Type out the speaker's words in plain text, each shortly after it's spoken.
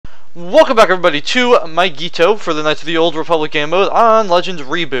Welcome back, everybody, to Mygeeto for the Knights of the Old Republic game mode on Legends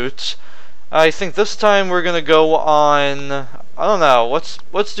Reboot. I think this time we're gonna go on, I don't know,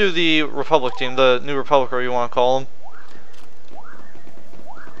 let's do the Republic team, the New Republic, or you want to call them.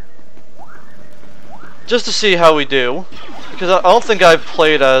 Just to see how we do, because I don't think I've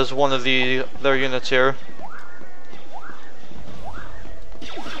played as one of their units here.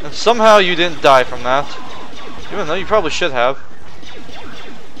 And somehow you didn't die from that, even though you probably should have.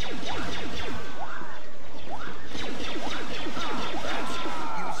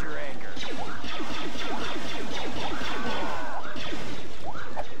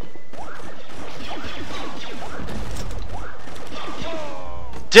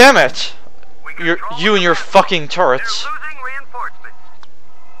 Damn it! You and your fucking turrets.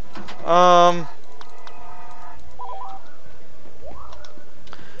 Love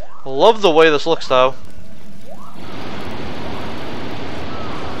the way this looks, though.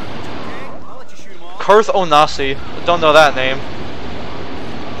 Carth Onasi. Don't know that name.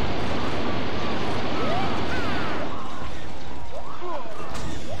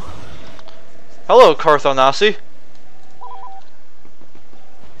 Hello, Carth Onasi.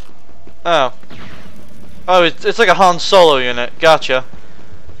 Oh. Oh, it's like a Han Solo unit. Gotcha.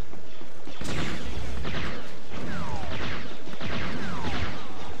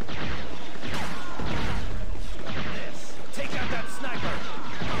 Take out that sniper.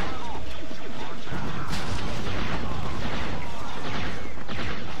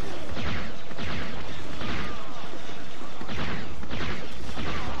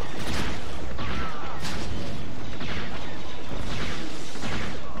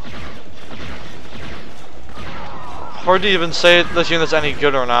 Hard to even say if this unit's any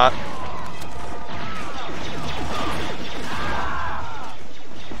good or not.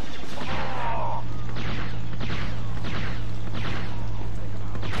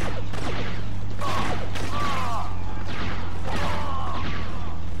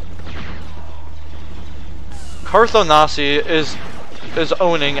 Carth Onasi is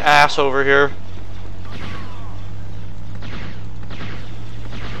owning ass over here.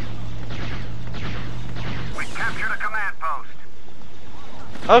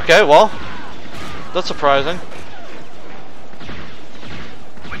 Okay, well, that's surprising.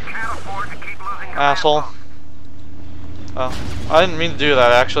 We can't afford to keep losing asshole. Oh, I didn't mean to do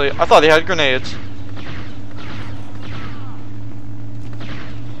that, actually. I thought he had grenades.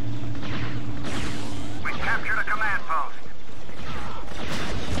 We captured a command post.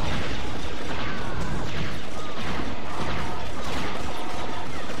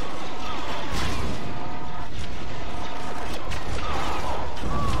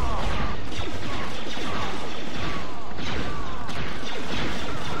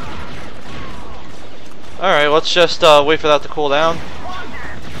 Alright, let's just wait for that to cool down.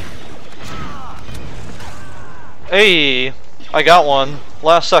 Hey, I got one.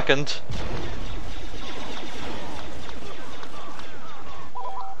 Last second.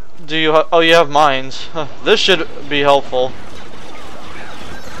 Do you oh, you have mines. This should be helpful.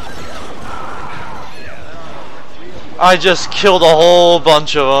 I just killed a whole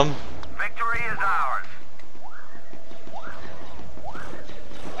bunch of them. Victory is ours.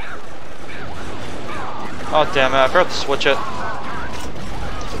 Oh damn it, I forgot to switch it.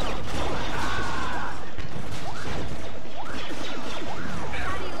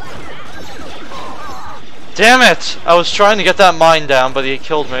 Damn it! I was trying to get that mine down, but he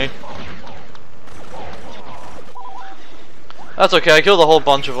killed me. That's okay, I killed a whole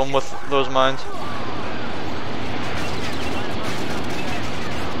bunch of them with those mines.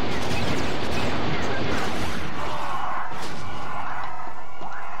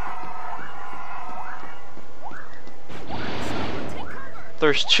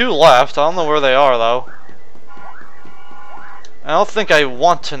 There's two left. I don't know where they are, though. I don't think I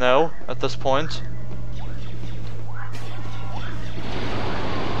want to know at this point.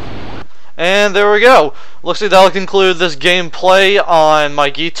 And there we go. Looks like that'll conclude this gameplay on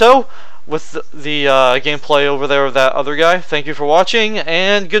Mygeeto with the gameplay over there of that other guy. Thank you for watching,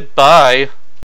 and goodbye.